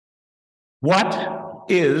What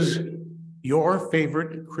is your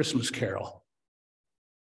favorite Christmas carol?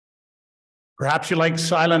 Perhaps you like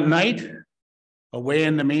Silent Night, Away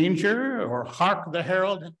in the Manger, or Hark the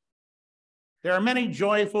Herald. There are many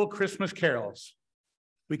joyful Christmas carols.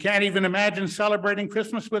 We can't even imagine celebrating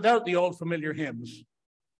Christmas without the old familiar hymns.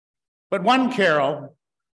 But one carol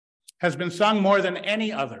has been sung more than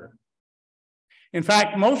any other. In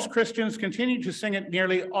fact, most Christians continue to sing it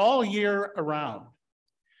nearly all year around.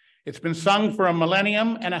 It's been sung for a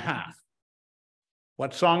millennium and a half.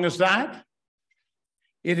 What song is that?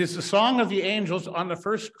 It is the song of the angels on the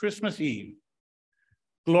first Christmas Eve,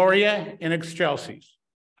 Gloria in Excelsis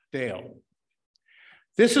Deo.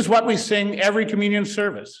 This is what we sing every communion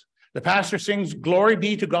service. The pastor sings, "Glory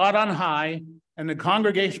be to God on high," and the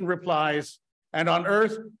congregation replies, "And on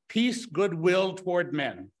earth, peace, goodwill toward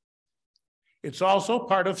men." It's also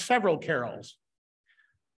part of several carols.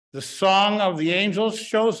 The song of the angels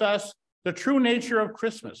shows us the true nature of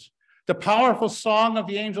Christmas. The powerful song of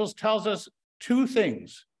the angels tells us two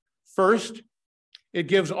things. First, it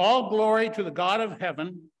gives all glory to the God of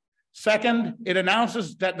heaven. Second, it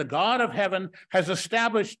announces that the God of heaven has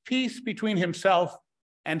established peace between himself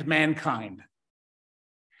and mankind.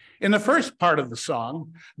 In the first part of the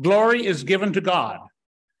song, glory is given to God.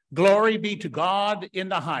 Glory be to God in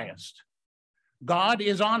the highest. God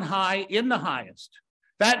is on high in the highest.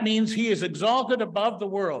 That means he is exalted above the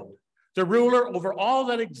world, the ruler over all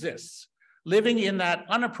that exists, living in that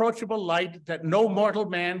unapproachable light that no mortal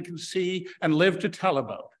man can see and live to tell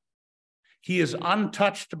about. He is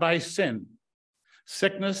untouched by sin,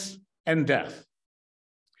 sickness, and death.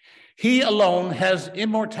 He alone has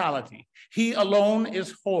immortality. He alone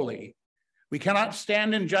is holy. We cannot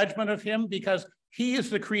stand in judgment of him because he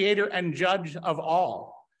is the creator and judge of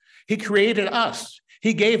all. He created us.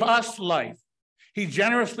 He gave us life. He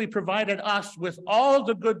generously provided us with all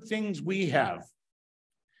the good things we have.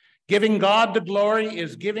 Giving God the glory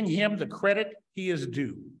is giving him the credit he is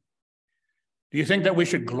due. Do you think that we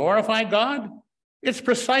should glorify God? It's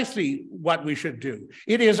precisely what we should do.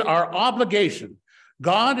 It is our obligation.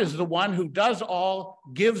 God is the one who does all,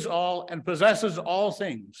 gives all, and possesses all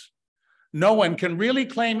things. No one can really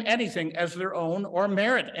claim anything as their own or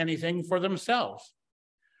merit anything for themselves.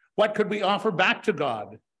 What could we offer back to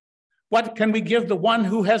God? What can we give the one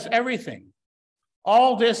who has everything?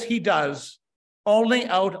 All this he does only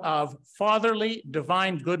out of fatherly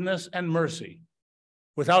divine goodness and mercy,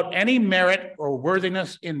 without any merit or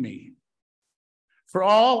worthiness in me. For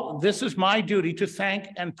all this is my duty to thank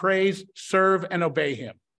and praise, serve, and obey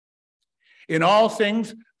him. In all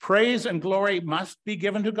things, praise and glory must be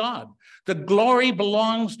given to God. The glory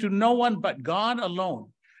belongs to no one but God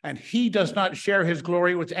alone, and he does not share his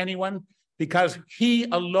glory with anyone because he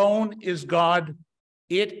alone is God.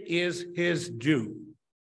 It is his due.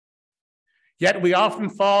 Yet we often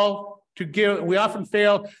fail to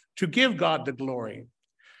give God the glory.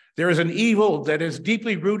 There is an evil that is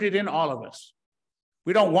deeply rooted in all of us.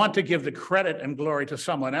 We don't want to give the credit and glory to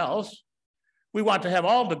someone else. We want to have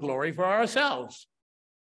all the glory for ourselves.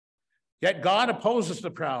 Yet God opposes the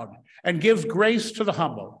proud and gives grace to the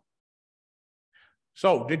humble.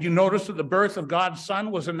 So, did you notice that the birth of God's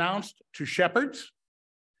Son was announced to shepherds?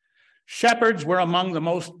 Shepherds were among the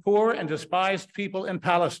most poor and despised people in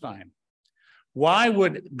Palestine. Why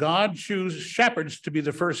would God choose shepherds to be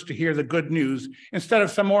the first to hear the good news instead of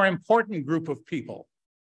some more important group of people?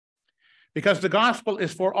 Because the gospel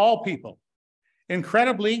is for all people,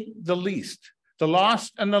 incredibly the least, the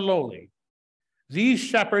lost and the lowly. These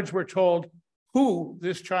shepherds were told who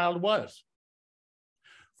this child was.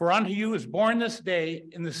 For unto you is born this day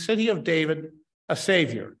in the city of David a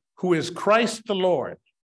Savior, who is Christ the Lord.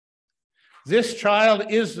 This child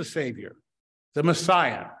is the Savior, the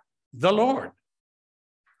Messiah, the Lord.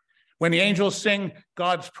 When the angels sing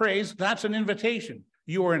God's praise, that's an invitation.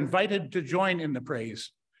 You are invited to join in the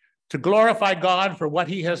praise, to glorify God for what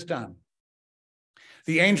he has done.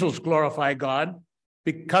 The angels glorify God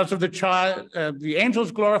because of the child. The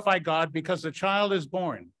angels glorify God because the child is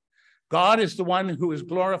born. God is the one who is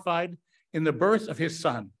glorified in the birth of his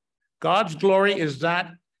Son. God's glory is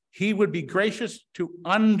that he would be gracious to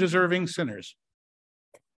undeserving sinners.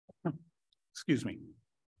 Excuse me.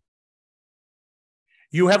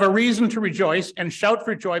 You have a reason to rejoice and shout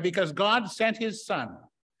for joy because God sent his Son.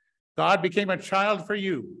 God became a child for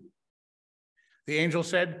you. The angel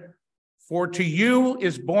said, "For to you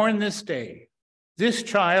is born this day. This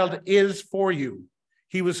child is for you.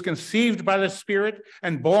 He was conceived by the Spirit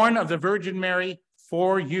and born of the Virgin Mary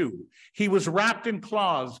for you. He was wrapped in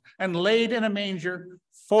cloths and laid in a manger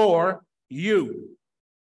for you."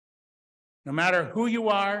 No matter who you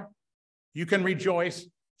are, you can rejoice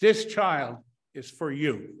This child is for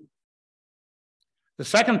you. The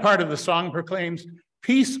second part of the song proclaims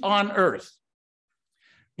peace on earth.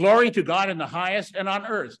 Glory to God in the highest, and on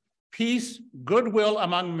earth, peace, goodwill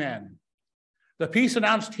among men. The peace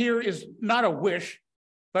announced here is not a wish,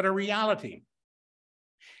 but a reality.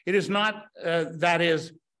 It is not, that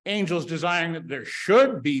is, angels desiring that there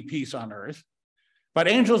should be peace on earth, but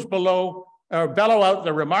angels bellow out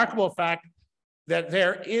the remarkable fact that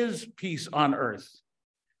there is peace on earth.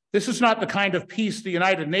 This is not the kind of peace the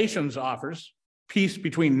United Nations offers, peace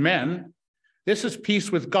between men. This is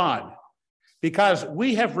peace with God, because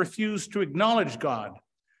we have refused to acknowledge God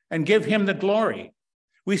and give him the glory.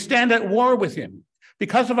 We stand at war with him.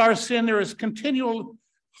 Because of our sin, there is continual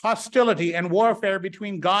hostility and warfare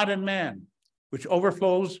between God and man, which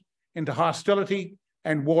overflows into hostility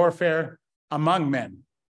and warfare among men.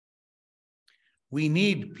 We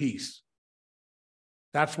need peace.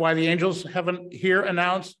 That's why the angels have here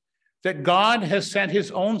announced that God has sent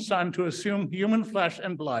his own Son to assume human flesh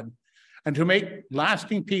and blood and to make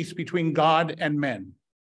lasting peace between God and men.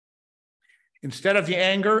 Instead of the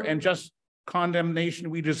anger and just condemnation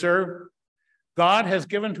we deserve, God has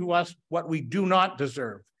given to us what we do not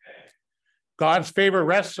deserve. God's favor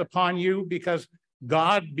rests upon you because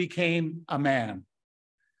God became a man.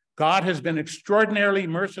 God has been extraordinarily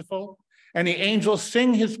merciful, and the angels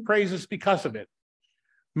sing his praises because of it.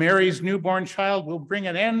 Mary's newborn child will bring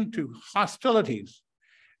an end to hostilities.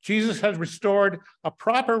 Jesus has restored a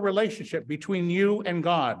proper relationship between you and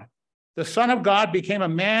God. The Son of God became a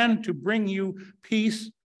man to bring you peace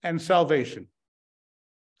and salvation.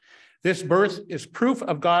 This birth is proof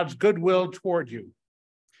of God's goodwill toward you,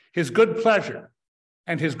 his good pleasure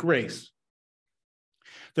and his grace.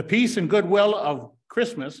 The peace and goodwill of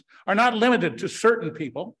Christmas are not limited to certain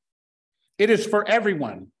people. It is for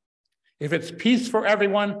everyone. If it's peace for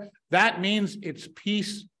everyone, that means it's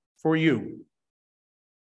peace for you.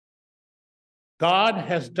 God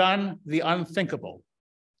has done the unthinkable.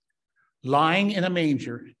 Lying in a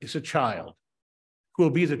manger is a child who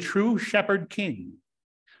will be the true shepherd king,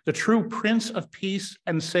 the true Prince of Peace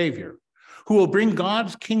and Savior, who will bring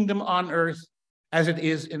God's kingdom on earth as it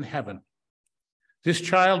is in heaven. This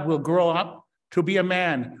child will grow up to be a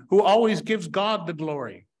man who always gives God the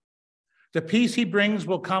glory. The peace he brings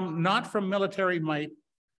will come not from military might,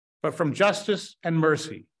 but from justice and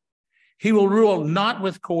mercy. He will rule not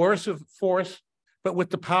with coercive force, but with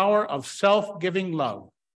the power of self-giving love.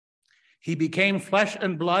 He became flesh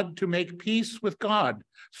and blood to make peace with God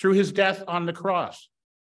through his death on the cross.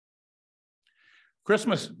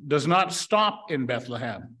 Christmas does not stop in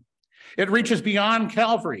Bethlehem. It reaches beyond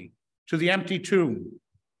Calvary to the empty tomb.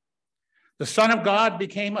 The Son of God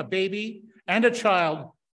became a baby and a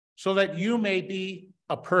child so that you may be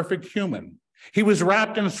a perfect human. He was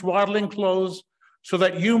wrapped in swaddling clothes so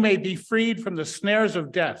that you may be freed from the snares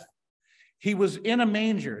of death. He was in a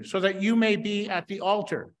manger so that you may be at the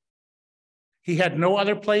altar. He had no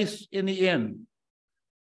other place in the inn,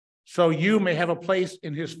 so you may have a place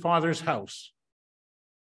in his Father's house.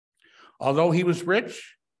 Although he was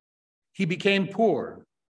rich, he became poor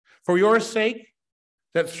for your sake,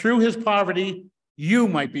 that through his poverty you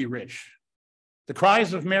might be rich. The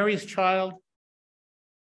cries of Mary's child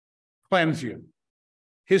cleanse you.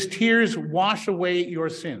 His tears wash away your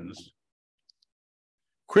sins.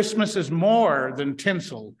 Christmas is more than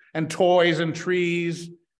tinsel and toys and trees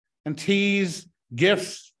and teas,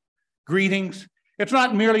 gifts, greetings. It's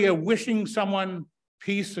not merely a wishing someone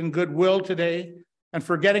peace and goodwill today and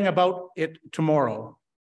forgetting about it tomorrow.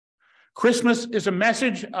 Christmas is a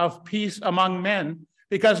message of peace among men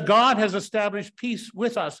because God has established peace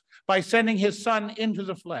with us by sending his Son into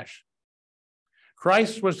the flesh.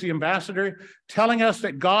 Christ was the ambassador telling us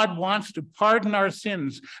that God wants to pardon our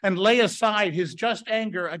sins and lay aside his just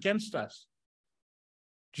anger against us.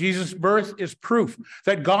 Jesus' birth is proof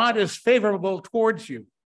that God is favorable towards you.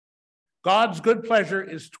 God's good pleasure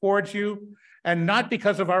is towards you, and not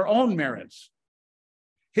because of our own merits.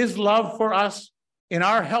 His love for us in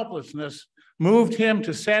our helplessness moved him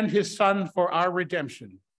to send his Son for our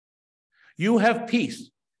redemption. You have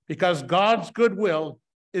peace because God's goodwill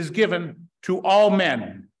is given to all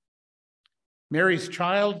men. Mary's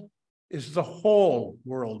child is the whole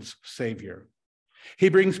world's Savior. He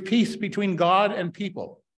brings peace between God and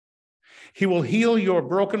people. He will heal your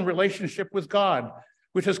broken relationship with God,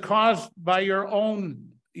 which is caused by your own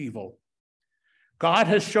evil. God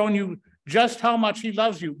has shown you just how much he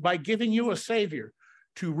loves you by giving you a Savior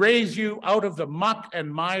to raise you out of the muck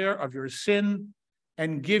and mire of your sin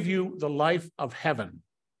and give you the life of heaven.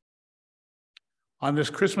 On this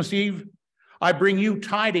Christmas Eve, I bring you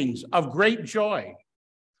tidings of great joy.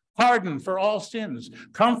 pardon for all sins,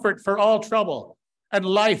 comfort for all trouble, and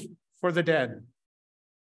life for the dead.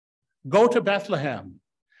 Go to Bethlehem,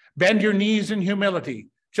 bend your knees in humility,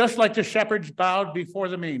 just like the shepherds bowed before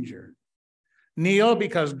the manger. Kneel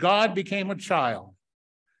because God became a child.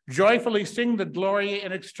 Joyfully sing the Gloria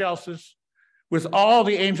in Excelsis with all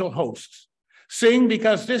the angel hosts. Sing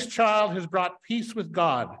because this child has brought peace with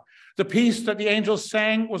God. The peace that the angels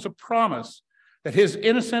sang was a promise that his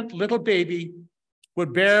innocent little baby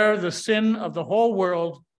would bear the sin of the whole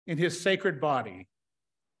world in his sacred body.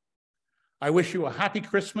 I wish you a happy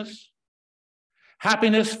Christmas,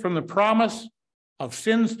 happiness from the promise of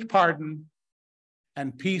sins pardon,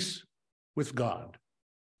 and peace with God.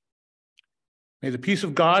 May the peace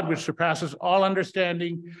of God, which surpasses all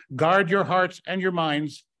understanding, guard your hearts and your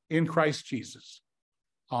minds in Christ Jesus.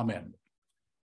 Amen.